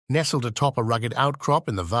Nestled atop a rugged outcrop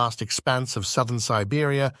in the vast expanse of southern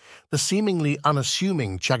Siberia, the seemingly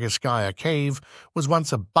unassuming Chagyrskaya Cave was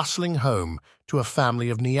once a bustling home to a family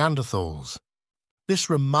of Neanderthals. This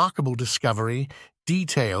remarkable discovery,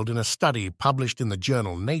 detailed in a study published in the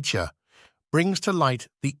journal Nature, brings to light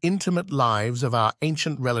the intimate lives of our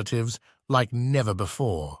ancient relatives like never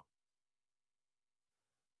before.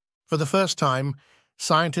 For the first time,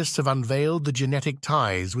 scientists have unveiled the genetic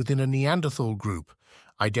ties within a Neanderthal group,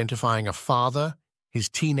 identifying a father, his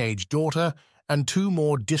teenage daughter, and two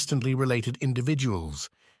more distantly related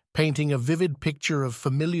individuals, painting a vivid picture of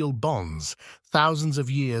familial bonds thousands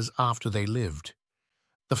of years after they lived.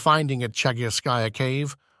 The finding at Chagyrskaya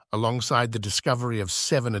Cave, alongside the discovery of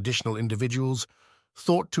 7 additional individuals,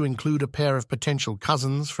 thought to include a pair of potential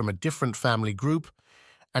cousins from a different family group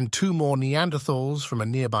and 2 more Neanderthals from a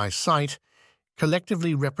nearby site,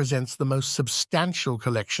 collectively represents the most substantial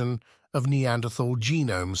collection of Neanderthal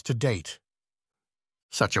genomes to date.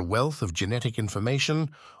 Such a wealth of genetic information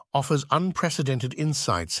offers unprecedented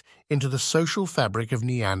insights into the social fabric of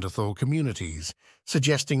Neanderthal communities,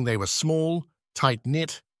 suggesting they were small,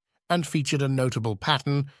 tight-knit, and featured a notable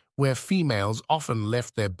pattern where females often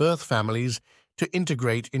left their birth families to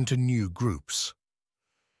integrate into new groups.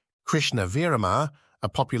 Krishna Virama, a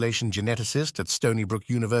population geneticist at Stony Brook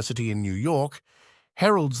University in New York,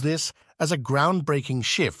 heralds this as a groundbreaking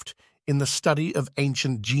shift in the study of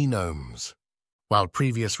ancient genomes. While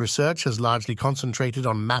previous research has largely concentrated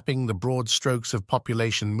on mapping the broad strokes of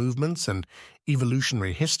population movements and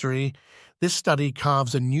evolutionary history, this study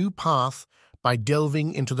carves a new path by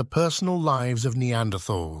delving into the personal lives of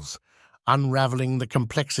Neanderthals, unraveling the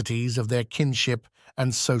complexities of their kinship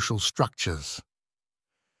and social structures.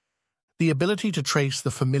 The ability to trace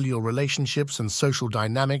the familial relationships and social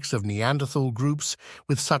dynamics of Neanderthal groups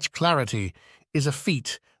with such clarity is a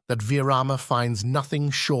feat that Virama finds nothing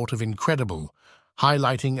short of incredible,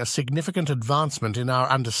 highlighting a significant advancement in our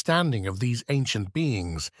understanding of these ancient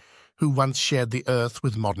beings who once shared the Earth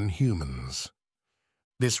with modern humans.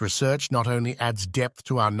 This research not only adds depth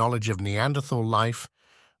to our knowledge of Neanderthal life,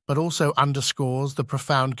 but also underscores the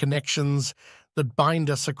profound connections that bind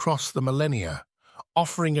us across the millennia,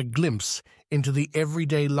 offering a glimpse into the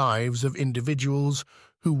everyday lives of individuals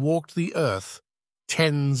who walked the Earth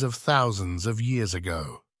tens of thousands of years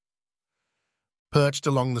ago. Perched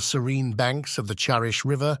along the serene banks of the Charish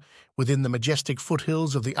River within the majestic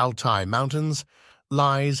foothills of the Altai Mountains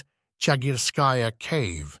lies Chagyrskaya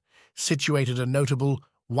Cave, situated a notable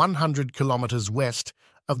 100 kilometers west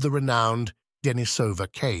of the renowned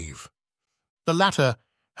Denisova Cave. The latter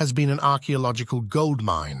has been an archaeological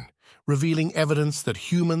goldmine, revealing evidence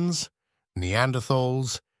that humans,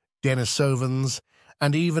 Neanderthals, Denisovans,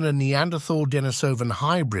 and even a Neanderthal-Denisovan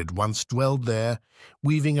hybrid once dwelled there,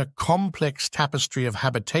 weaving a complex tapestry of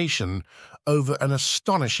habitation over an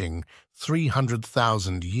astonishing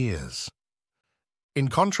 300,000 years. In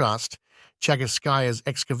contrast, Chagyrskaya's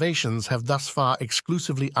excavations have thus far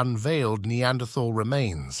exclusively unveiled Neanderthal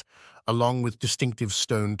remains, along with distinctive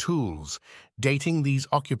stone tools, dating these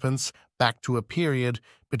occupants back to a period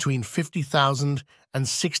between 50,000 and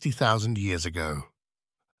 60,000 years ago.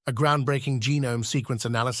 A groundbreaking genome sequence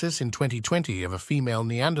analysis in 2020 of a female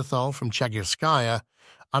Neanderthal from Chagyrskaya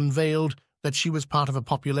unveiled that she was part of a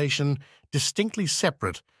population distinctly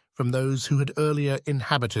separate from those who had earlier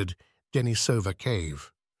inhabited Denisova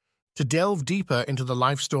Cave. To delve deeper into the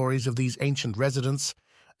life stories of these ancient residents,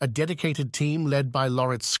 a dedicated team led by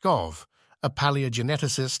lived.Such, a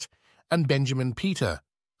paleogeneticist, and Benjamin Peter,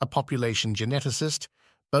 a population geneticist,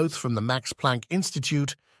 both from the Max Planck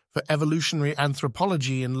Institute for Evolutionary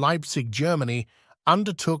Anthropology in Leipzig, Germany,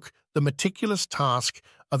 undertook the meticulous task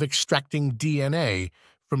of extracting DNA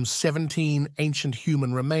from 17 ancient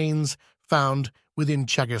human remains found within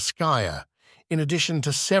Chagyrskaya, in addition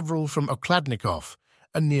to several from Okladnikov,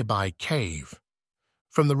 a nearby cave.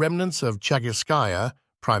 From the remnants of Chagyrskaya,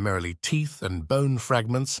 primarily teeth and bone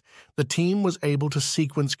fragments, the team was able to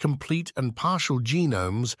sequence complete and partial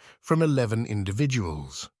genomes from 11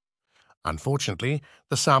 individuals. Unfortunately,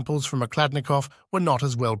 the samples from Okladnikov were not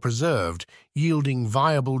as well preserved, yielding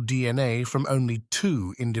viable DNA from only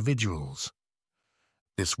 2 individuals.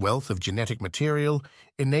 This wealth of genetic material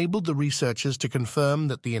enabled the researchers to confirm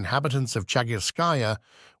that the inhabitants of Chagyrskaya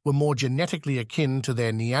were more genetically akin to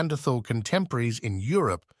their Neanderthal contemporaries in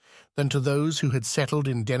Europe than to those who had settled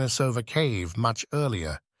in Denisova Cave much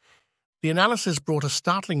earlier. The analysis brought a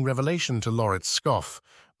startling revelation to lived.Such,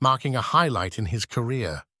 marking a highlight in his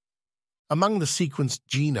career. Among the sequenced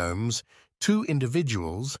genomes, 2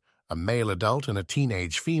 individuals, a male adult and a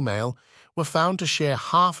teenage female, were found to share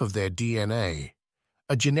half of their DNA.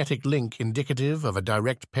 a genetic link indicative of a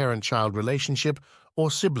direct parent-child relationship or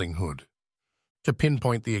siblinghood. To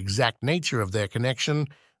pinpoint the exact nature of their connection,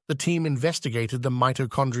 the team investigated the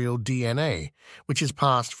mitochondrial DNA, which is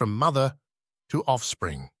passed from mother to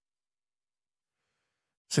offspring.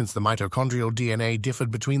 Since the mitochondrial DNA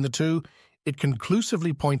differed between the two, it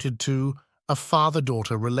conclusively pointed to a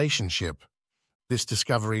father-daughter relationship. This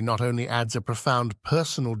discovery not only adds a profound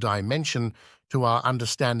personal dimension to our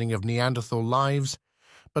understanding of Neanderthal lives,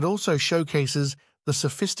 but also showcases the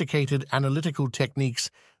sophisticated analytical techniques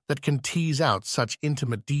that can tease out such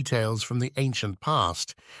intimate details from the ancient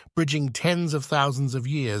past, bridging tens of thousands of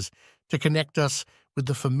years to connect us with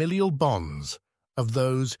the familial bonds of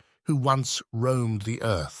those who once roamed the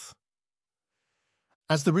earth.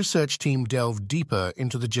 As the research team delved deeper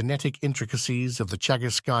into the genetic intricacies of the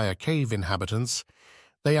Chagyrskaya Cave inhabitants,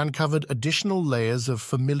 they uncovered additional layers of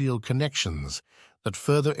familial connections that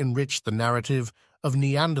further enriched the narrative of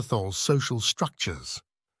Neanderthal social structures.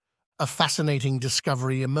 A fascinating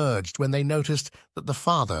discovery emerged when they noticed that the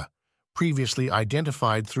father, previously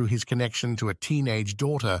identified through his connection to a teenage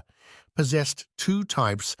daughter, possessed two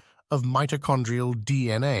types of mitochondrial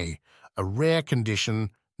DNA, a rare condition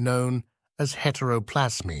known as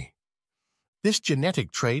heteroplasmy. This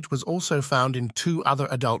genetic trait was also found in two other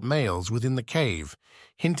adult males within the cave,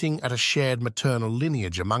 hinting at a shared maternal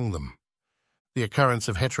lineage among them. The occurrence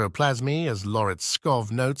of heteroplasmy, as Loritz Skov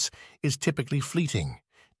notes, is typically fleeting,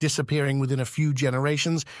 disappearing within a few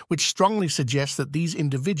generations, which strongly suggests that these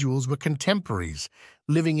individuals were contemporaries,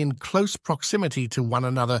 living in close proximity to one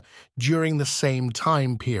another during the same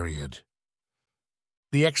time period.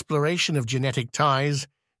 The exploration of genetic ties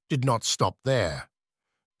did not stop there.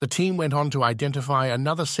 The team went on to identify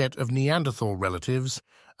another set of Neanderthal relatives,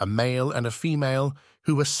 a male and a female,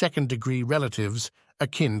 who were second-degree relatives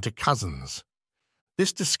akin to cousins.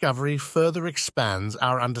 This discovery further expands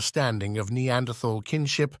our understanding of Neanderthal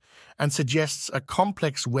kinship and suggests a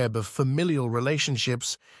complex web of familial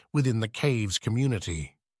relationships within the cave's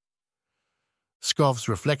community. Skov's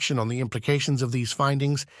reflection on the implications of these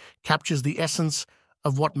findings captures the essence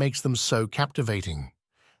of what makes them so captivating.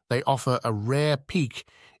 They offer a rare peek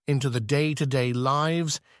into the day-to-day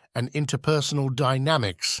lives and interpersonal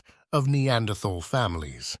dynamics of Neanderthal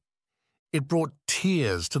families. It brought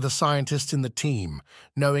tears to the scientists in the team,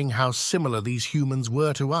 knowing how similar these humans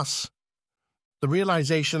were to us. The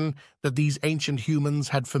realization that these ancient humans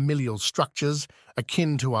had familial structures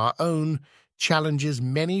akin to our own challenges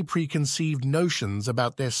many preconceived notions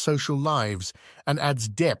about their social lives and adds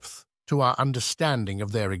depth to our understanding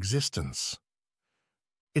of their existence.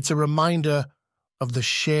 It's a reminder of the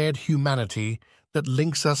shared humanity that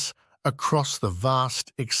links us across the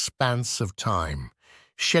vast expanse of time,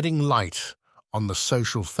 shedding light on the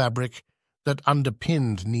social fabric that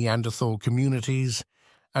underpinned Neanderthal communities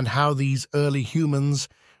and how these early humans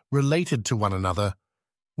related to one another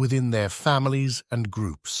within their families and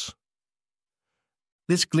groups.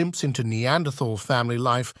 This glimpse into Neanderthal family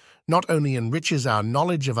life not only enriches our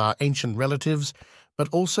knowledge of our ancient relatives, but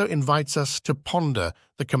also invites us to ponder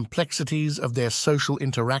the complexities of their social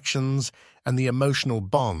interactions and the emotional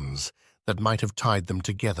bonds that might have tied them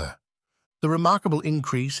together. The remarkable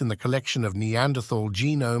increase in the collection of Neanderthal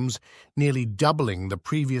genomes, nearly doubling the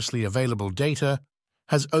previously available data,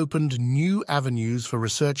 has opened new avenues for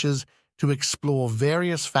researchers to explore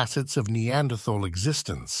various facets of Neanderthal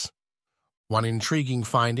existence. One intriguing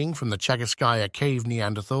finding from the Chagyrskaya Cave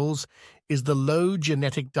Neanderthals is the low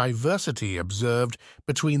genetic diversity observed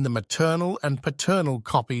between the maternal and paternal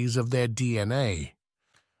copies of their DNA.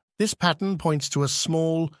 This pattern points to a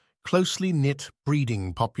small, closely knit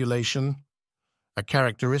breeding population, a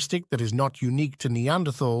characteristic that is not unique to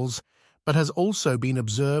Neanderthals, but has also been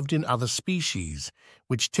observed in other species,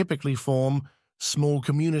 which typically form small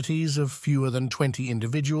communities of fewer than 20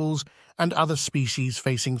 individuals and other species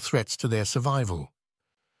facing threats to their survival.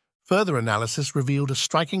 Further analysis revealed a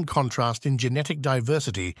striking contrast in genetic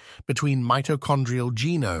diversity between mitochondrial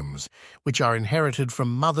genomes, which are inherited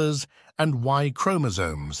from mothers, and Y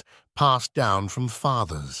chromosomes, passed down from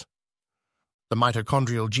fathers. The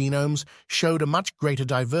mitochondrial genomes showed a much greater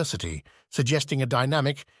diversity, suggesting a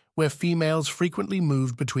dynamic where females frequently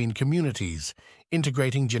moved between communities,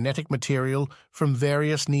 integrating genetic material from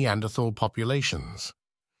various Neanderthal populations.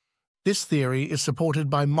 This theory is supported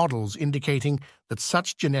by models indicating that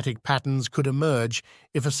such genetic patterns could emerge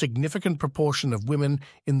if a significant proportion of women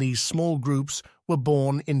in these small groups were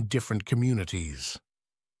born in different communities.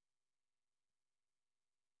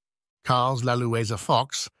 Carles Lalueza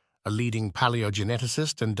Fox, a leading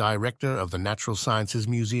paleogeneticist and director of the Natural Sciences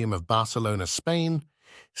Museum of Barcelona, Spain,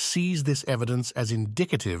 sees this evidence as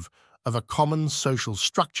indicative of a common social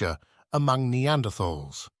structure among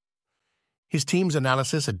Neanderthals. His team's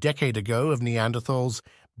analysis a decade ago of Neanderthals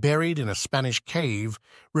buried in a Spanish cave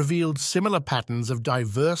revealed similar patterns of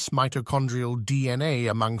diverse mitochondrial DNA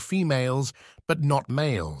among females but not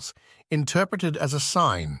males, interpreted as a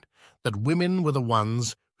sign that women were the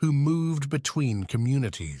ones who moved between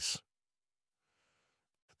communities.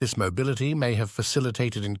 This mobility may have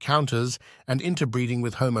facilitated encounters and interbreeding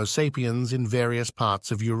with Homo sapiens in various parts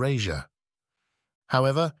of Eurasia.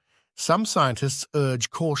 However, some scientists urge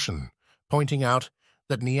caution, pointing out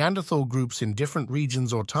that Neanderthal groups in different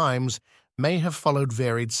regions or times may have followed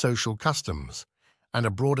varied social customs, and a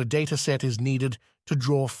broader data set is needed to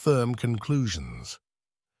draw firm conclusions.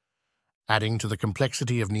 Adding to the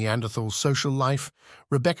complexity of Neanderthal social life,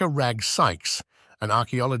 Rebecca Ragg-Sykes, an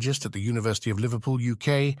archaeologist at the University of Liverpool,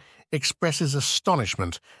 UK, expresses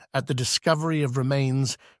astonishment at the discovery of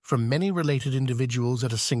remains from many related individuals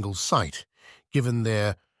at a single site, given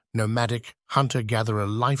their nomadic hunter-gatherer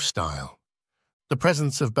lifestyle. The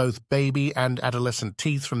presence of both baby and adolescent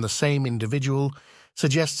teeth from the same individual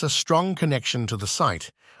suggests a strong connection to the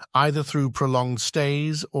site, either through prolonged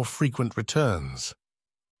stays or frequent returns.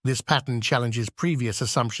 This pattern challenges previous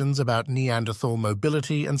assumptions about Neanderthal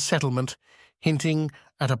mobility and settlement, hinting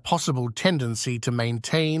at a possible tendency to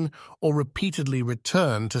maintain or repeatedly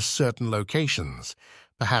return to certain locations,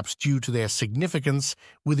 perhaps due to their significance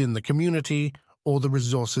within the community or the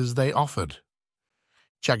resources they offered.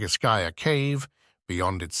 Chagyrskaya Cave,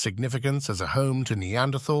 beyond its significance as a home to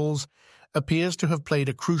Neanderthals, appears to have played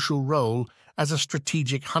a crucial role as a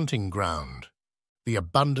strategic hunting ground. The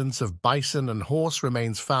abundance of bison and horse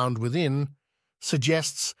remains found within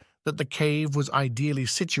suggests that the cave was ideally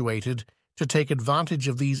situated to take advantage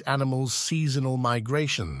of these animals' seasonal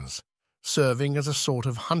migrations, serving as a sort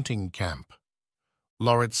of hunting camp.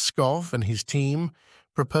 Loritz Skov and his team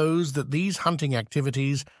propose that these hunting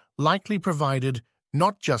activities likely provided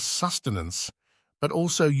not just sustenance, but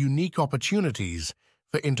also unique opportunities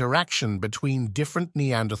for interaction between different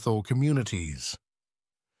Neanderthal communities.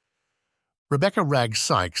 Rebecca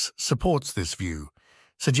Ragg-Sykes supports this view,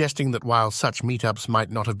 suggesting that while such meetups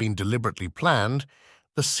might not have been deliberately planned,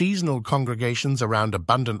 the seasonal congregations around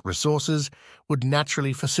abundant resources would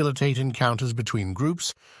naturally facilitate encounters between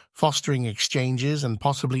groups, fostering exchanges and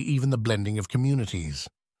possibly even the blending of communities.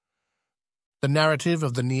 The narrative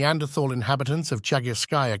of the Neanderthal inhabitants of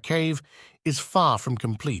Chagyrskaya Cave is far from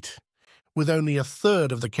complete. With only a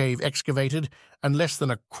third of the cave excavated and less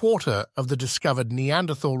than a quarter of the discovered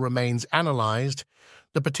Neanderthal remains analyzed,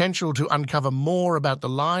 the potential to uncover more about the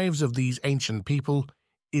lives of these ancient people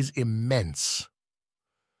is immense.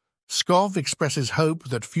 Skov expresses hope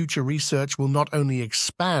that future research will not only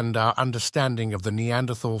expand our understanding of the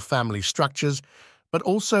Neanderthal family structures, but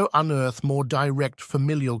also unearth more direct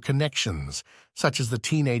familial connections, such as the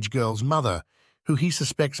teenage girl's mother, who he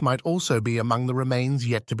suspects might also be among the remains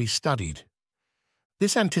yet to be studied.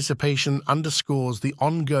 This anticipation underscores the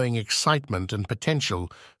ongoing excitement and potential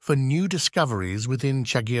for new discoveries within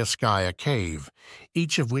Chagyrskaya Cave,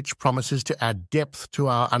 each of which promises to add depth to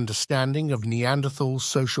our understanding of Neanderthal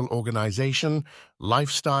social organization,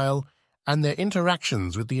 lifestyle, and their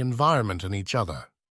interactions with the environment and each other.